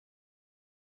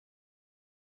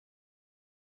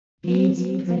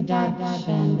Beast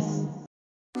Productions.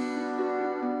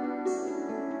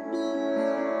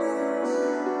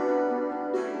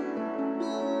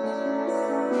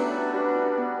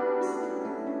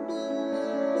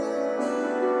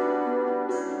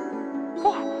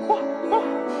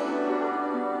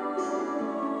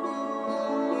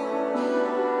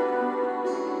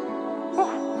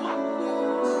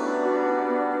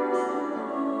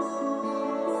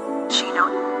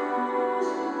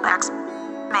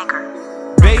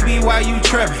 Baby, why you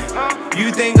trippin'?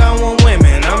 You think I want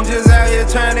women? I'm just out here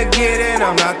trying to get in.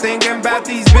 I'm not thinking about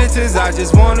these bitches. I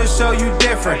just wanna show you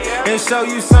different and show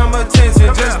you some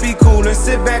attention. Just be cool and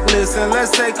sit back, listen.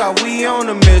 Let's take off, we on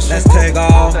a mission. Let's take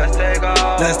off. Let's take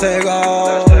off. Let's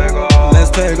take off. Let's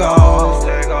take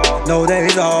off. No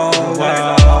days off.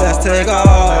 Let's take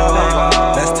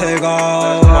off. Let's take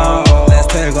off. Let's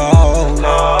take off.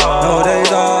 No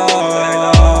days off.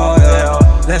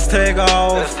 Let's take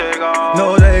off.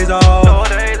 No days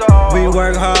off. We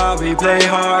work hard, we play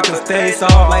hard, cause stay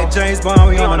soft like James Bond,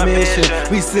 we on a mission.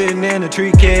 We sitting in a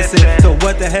tree kissing, so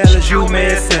what the hell is you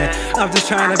missing? I'm just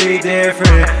trying to be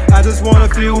different. I just want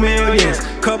a few millions,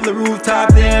 couple of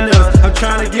rooftop dinners. I'm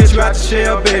trying to get you out the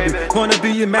shell, baby. Wanna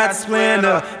be your master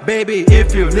splendor, baby.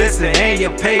 If you listen and you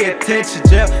pay attention,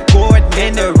 Jeff Gordon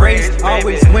in the race,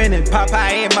 always winning.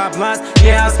 Popeye in my blunts,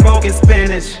 yeah, I'm smoking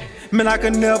spinach. Man, I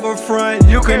can never front,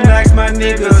 you can ask my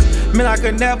niggas. Man, I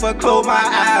can never close my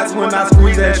eyes when I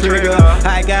squeeze that trigger.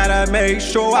 I gotta make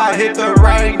sure I hit the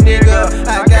right nigga.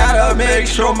 I gotta make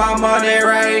sure my money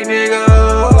right, nigga.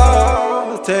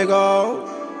 Oh, let's take off.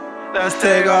 Let's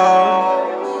take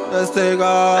off. Let's take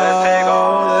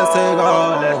off. Let's take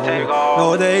off.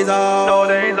 No days off. No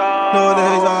days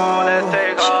off.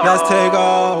 Let's take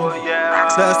off.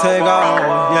 Let's take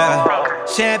off. Yeah.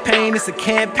 Champagne, it's a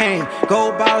campaign.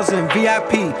 Gold bottles and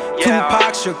VIP.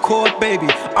 Tupac Shakur, baby.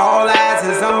 All eyes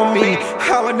is on me.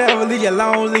 I would never leave you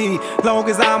lonely. Long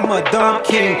as I'm a dumb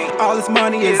king. All this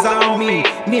money is on me.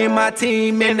 Me and my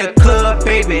team in the club,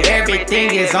 baby.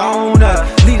 Everything is on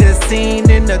us. Lead the scene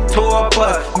in the tour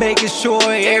bus. Making sure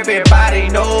everybody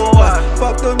know us.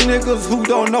 Fuck them niggas who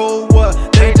don't know us.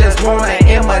 They just wanna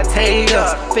imitate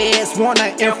us. Feds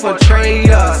wanna infiltrate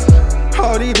us.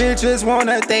 All these bitches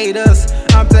wanna date us.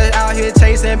 I'm just out here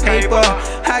chasing paper.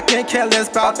 I can't care less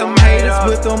about them haters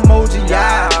with emoji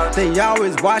eyes. They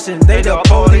always watching, they the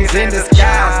police in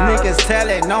disguise. Niggas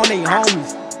telling on they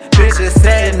homies, bitches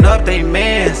setting up they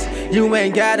mans. You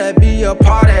ain't gotta be a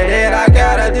part of that. I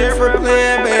got a different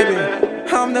plan, baby.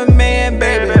 I'm the man,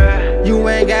 baby. You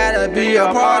ain't gotta be a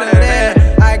part of that.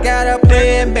 I got a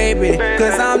plan, baby,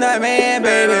 cause I'm the man,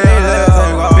 baby.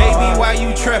 Baby, why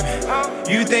you trippin'?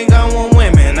 You think I want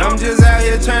women? I'm just out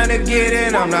here trying to get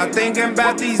in. I'm not thinking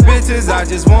about these bitches. I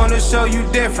just wanna show you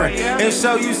different and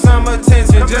show you some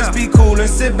attention. Just be cool and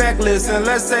sit back, listen.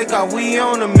 Let's take off, we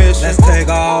on a mission. Let's take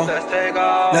off.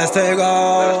 Let's take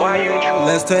off.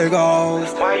 Let's take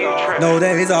off. No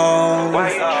days off.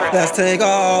 Let's take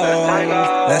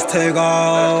off. Let's take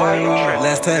off.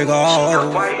 Let's take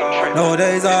off. No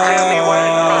days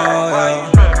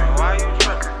off.